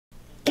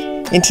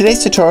In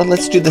today's tutorial,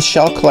 let's do the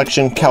shell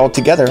collection cowl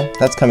together.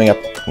 That's coming up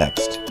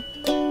next.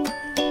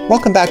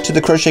 Welcome back to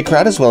the Crochet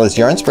Crowd as well as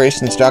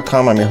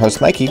Yarnspirations.com. I'm your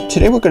host Mikey.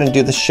 Today we're going to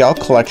do the shell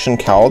collection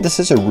cowl. This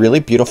is a really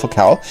beautiful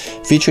cowl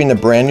featuring the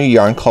brand new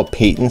yarn called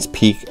Patons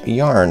Peak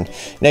yarn.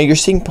 Now you're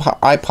seeing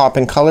eye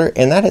popping color,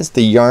 and that is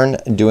the yarn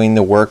doing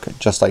the work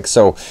just like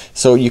so.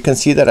 So you can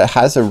see that it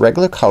has a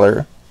regular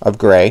color of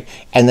gray,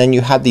 and then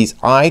you have these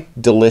eye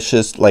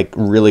delicious, like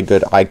really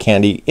good eye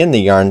candy in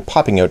the yarn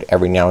popping out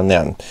every now and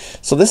then.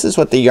 So this is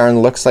what the yarn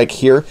looks like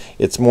here.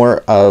 It's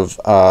more of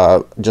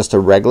just a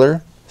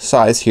regular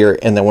size here,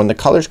 and then when the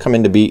colors come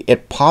into be,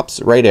 it pops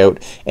right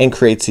out and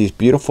creates these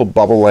beautiful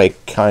bubble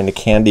like kind of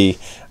candy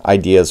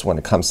ideas when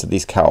it comes to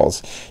these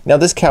cowls. Now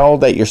this cowl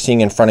that you're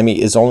seeing in front of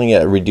me is only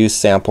a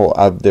reduced sample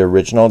of the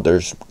original.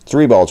 There's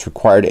 3 balls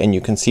required, and you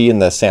can see in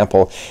the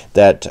sample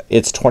that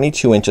it's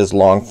 22 inches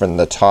long from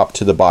the top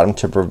to the bottom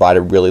to provide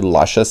a really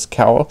luscious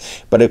cowl.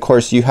 But of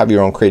course you have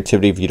your own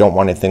creativity. If you don't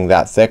want anything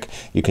that thick,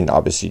 you can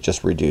obviously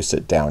just reduce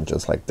it down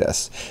just like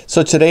this.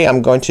 So today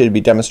I'm going to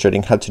be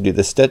demonstrating how to do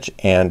the stitch,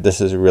 and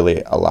this is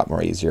really a lot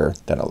more easier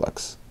than it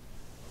looks.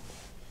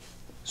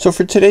 So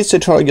for today's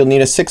tutorial you'll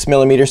need a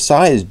 6mm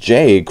size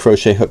J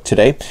crochet hook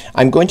today.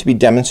 I'm going to be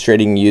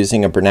demonstrating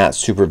using a Bernat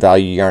Super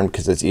Value yarn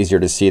because it's easier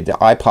to see. The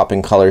eye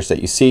popping colors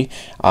that you see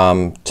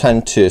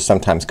tend to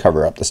sometimes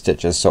cover up the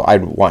stitches, so I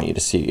want you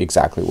to see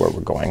exactly where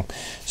we're going.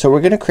 So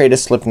we're going to create a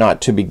slip knot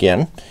to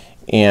begin,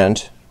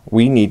 and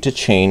we need to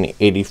chain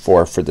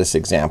 84 for this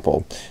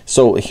example.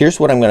 So here's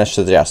what I'm going to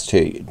suggest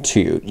to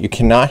you. You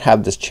cannot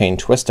have this chain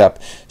twist up,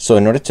 so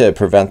in order to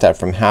prevent that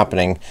from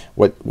happening,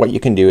 what you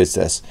can do is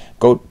this.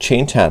 Go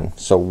chain 10.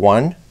 So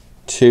 1,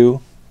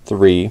 2,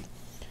 3,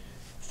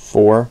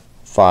 4,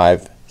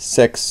 5,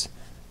 6,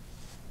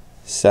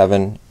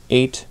 7,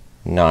 8,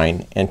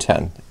 9, and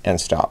 10,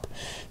 and stop.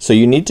 So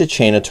you need to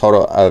chain a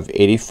total of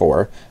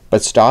 84,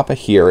 but stop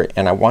here,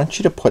 and I want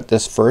you to put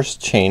this first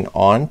chain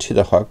on to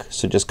the hook,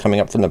 so just coming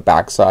up from the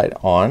back side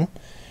on,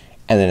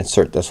 and then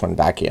insert this one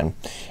back in.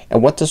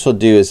 And what this will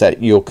do is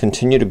that you'll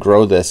continue to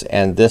grow this,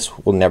 and this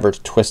will never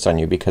twist on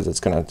you because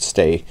it's gonna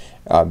stay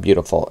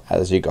beautiful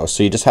as you go.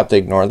 So you just have to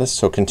ignore this,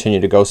 so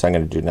continue to go. So I'm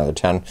gonna do another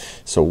 10.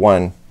 So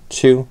 1,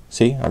 2,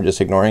 see, I'm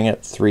just ignoring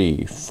it,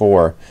 3,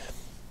 4,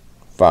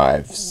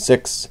 5,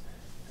 6,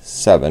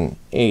 7,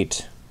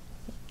 8,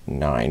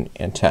 9,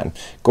 and 10.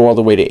 Go all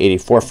the way to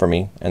 84 for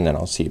me, and then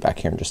I'll see you back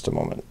here in just a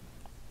moment.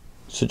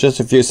 So just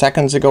a few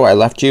seconds ago I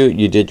left you,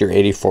 you did your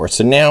 84.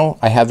 So now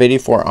I have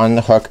 84 on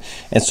the hook,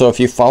 and so if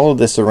you follow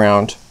this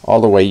around all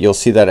the way, you'll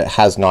see that it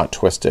has not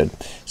twisted.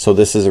 So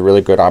this is a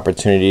really good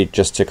opportunity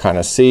just to kind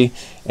of see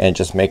and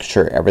just make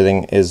sure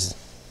everything is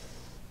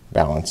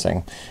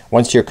balancing.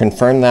 Once you're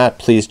confirmed that,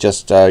 please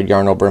just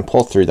yarn over and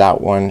pull through that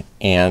one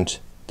and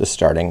the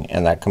starting,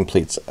 and that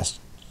completes a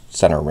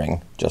center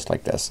ring just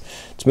like this.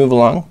 Let's move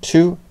along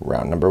to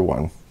round number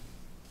 1.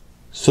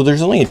 So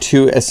there's only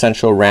 2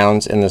 essential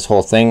rounds in this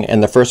whole thing,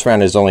 and the first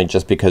round is only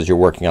just because you're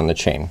working on the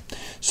chain.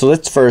 So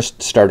let's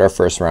first start our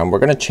first round. We're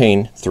gonna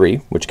chain 3,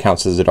 which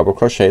counts as a double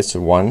crochet. So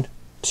 1,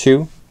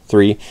 2,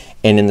 3,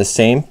 and in the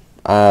same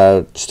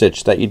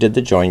stitch that you did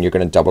the join, you're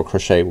gonna double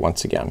crochet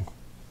once again.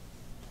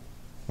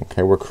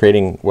 Okay, we're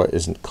creating what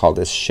is called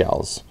as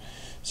shells.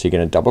 So you're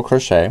gonna double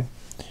crochet,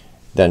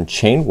 then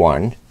chain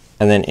 1,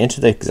 and then into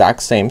the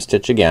exact same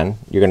stitch again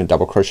you're gonna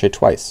double crochet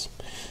twice.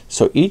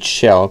 So each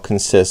shell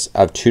consists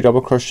of 2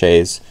 double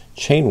crochets,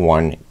 chain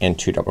 1, and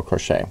 2 double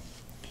crochet.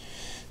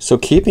 So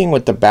keeping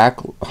with the back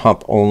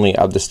hump only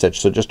of the stitch,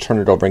 so just turn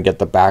it over and get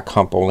the back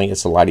hump only,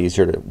 it's a lot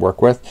easier to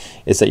work with,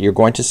 is that you're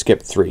going to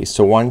skip 3.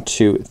 So 1,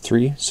 2,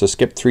 3, so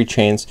skip 3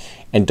 chains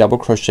and double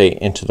crochet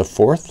into the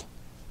 4th,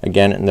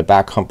 again in the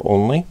back hump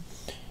only,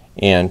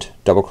 and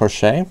double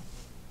crochet,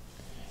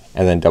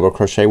 and then double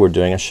crochet. We're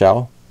doing a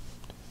shell,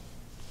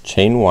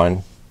 chain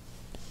 1,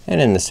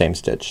 and in the same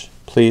stitch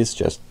please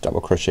just double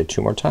crochet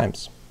 2 more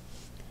times.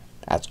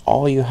 That's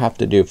all you have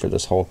to do for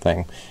this whole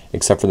thing,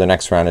 except for the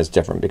next round is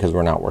different because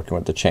we're not working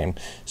with the chain.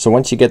 So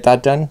once you get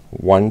that done,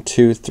 1,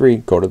 2, 3,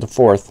 go to the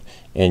 4th,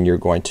 and you're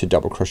going to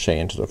double crochet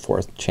into the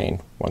 4th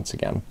chain once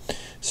again.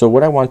 So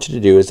what I want you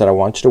to do is that I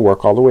want you to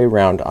work all the way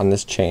around on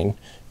this chain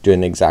doing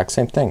the exact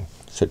same thing.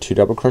 So 2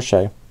 double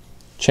crochet,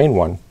 chain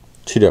 1,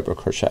 2 double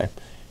crochet,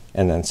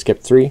 and then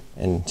skip 3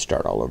 and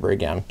start all over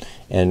again,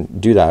 and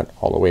do that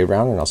all the way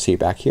around, and I'll see you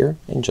back here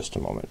in just a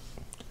moment.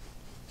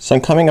 So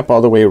I'm coming up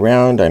all the way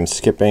around, I'm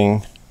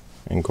skipping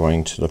and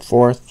going to the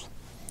 4th,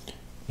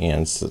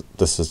 and so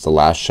this is the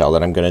last shell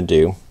that I'm gonna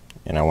do,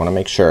 and I want to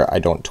make sure I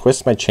don't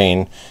twist my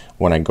chain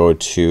when I go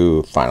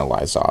to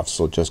finalize off.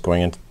 So just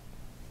going in.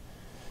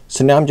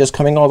 So now I'm just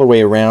coming all the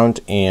way around,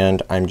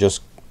 and I'm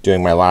just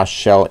doing my last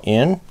shell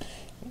in,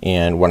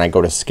 and when I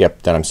go to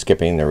skip, then I'm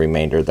skipping the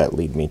remainder that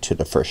lead me to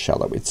the first shell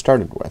that we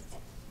started with.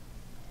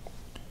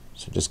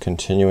 So just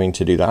continuing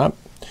to do that.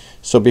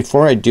 So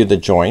before I do the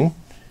join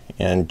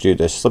and do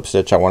the slip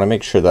stitch, I want to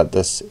make sure that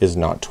this is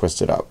not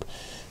twisted up.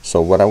 So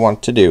what I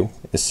want to do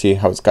is, see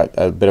how it's got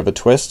a bit of a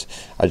twist?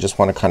 I just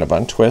want to kind of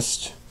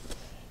untwist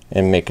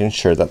and making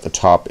sure that the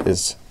top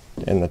is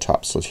in the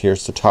top. So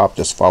here's the top,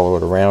 just follow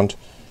it around.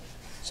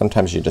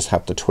 Sometimes you just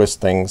have to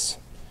twist things.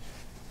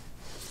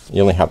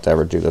 You only have to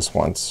ever do this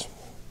once.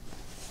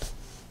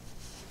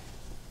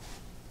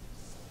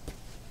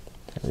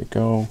 There we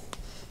go.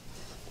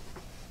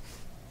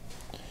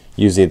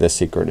 Usually the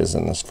secret is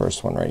in this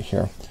first one right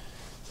here.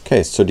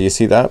 Okay, so do you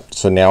see that?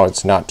 So now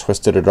it's not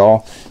twisted at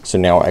all. So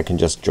now I can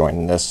just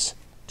join this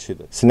to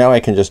the, so now I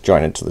can just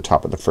join it to the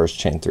top of the first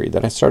chain 3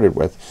 that I started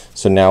with.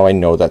 So now I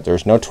know that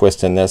there's no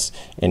twist in this,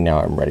 and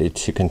now I'm ready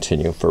to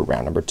continue for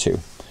round number 2.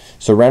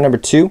 So round number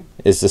 2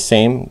 is the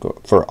same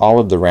for all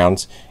of the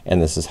rounds,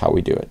 and this is how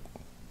we do it.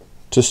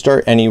 To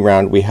start any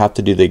round we have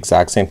to do the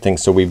exact same thing.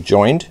 So we've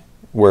joined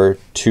where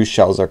 2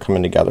 shells are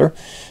coming together.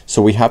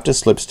 So we have to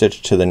slip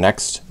stitch to the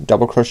next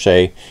double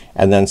crochet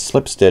and then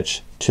slip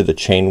stitch to the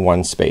chain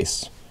 1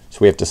 space. So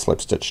we have to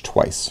slip stitch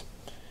twice.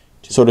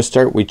 So to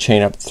start we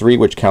chain up 3,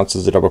 which counts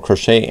as a double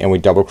crochet, and we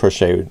double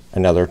crochet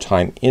another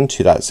time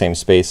into that same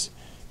space,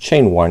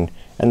 chain 1,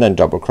 and then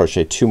double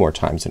crochet 2 more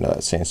times into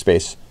that same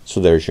space. So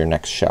there's your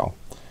next shell.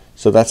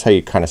 So that's how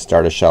you kind of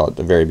start a shell at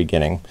the very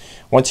beginning.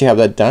 Once you have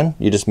that done,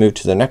 you just move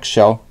to the next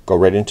shell, go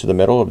right into the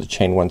middle of the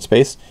chain 1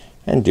 space,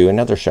 and do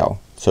another shell.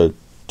 So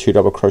 2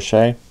 double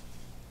crochet,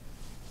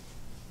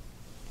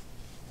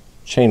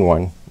 chain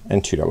 1,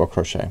 and 2 double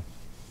crochet.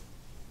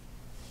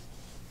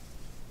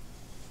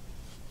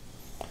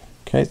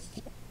 Okay,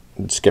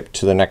 skip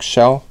to the next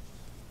shell,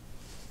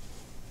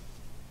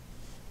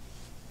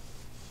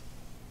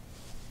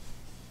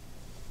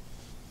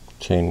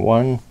 chain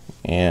 1,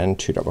 and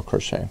 2 double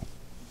crochet.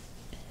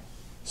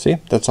 See,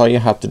 that's all you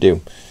have to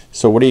do.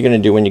 So what are you gonna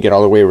do when you get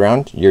all the way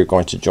around? You're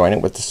going to join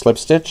it with the slip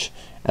stitch,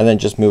 and then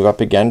just move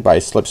up again by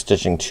slip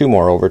stitching 2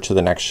 more over to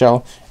the next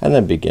shell, and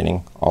then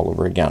beginning all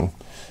over again.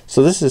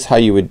 So this is how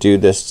you would do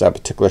this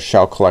particular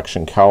shell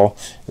collection cowl.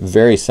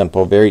 Very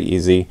simple, very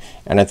easy,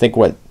 and I think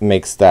what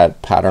makes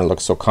that pattern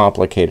look so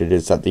complicated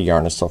is that the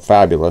yarn is so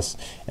fabulous,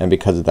 and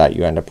because of that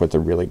you end up with a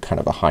really kind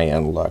of a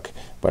high-end look,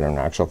 but in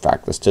actual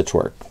fact the stitch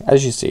work,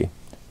 as you see,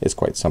 is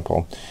quite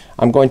simple.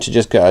 I'm going to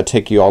just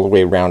take you all the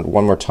way around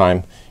one more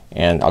time,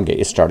 and I'll get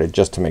you started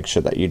just to make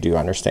sure that you do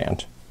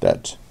understand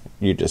that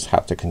you just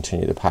have to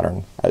continue the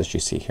pattern as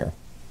you see here.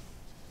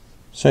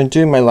 So I'm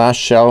doing my last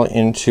shell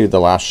into the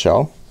last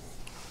shell,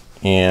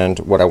 and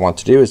what I want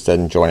to do is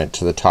then join it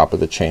to the top of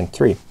the chain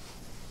 3.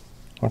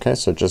 Okay,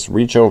 so just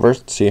reach over,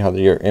 see how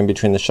you're in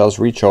between the shells,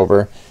 reach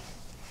over,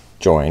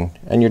 join,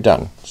 and you're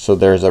done. So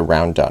there's a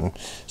round done.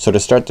 So to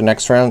start the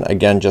next round,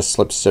 again just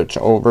slip stitch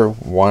over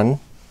 1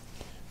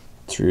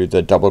 through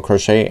the double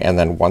crochet, and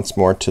then once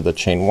more to the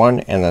chain 1,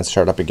 and then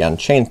start up again,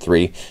 chain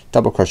 3,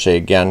 double crochet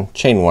again,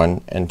 chain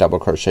 1, and double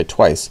crochet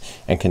twice,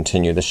 and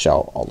continue the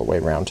shell all the way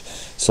around.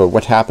 So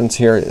what happens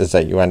here is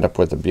that you end up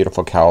with a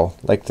beautiful cowl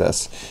like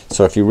this.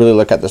 So if you really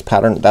look at this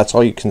pattern, that's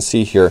all you can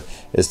see here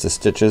is the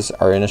stitches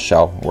are in a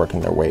shell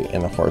working their way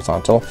in the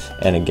horizontal,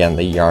 and again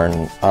the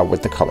yarn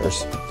with the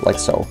colors like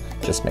so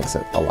just makes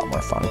it a lot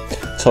more fun.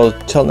 So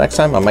till next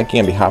time, I'm Mikey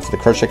on behalf of the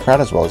Crochet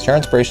Crowd as well as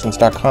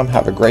Yarnspirations.com.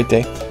 Have a great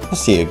day. I'll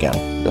see you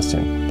again real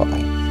soon. Bye bye.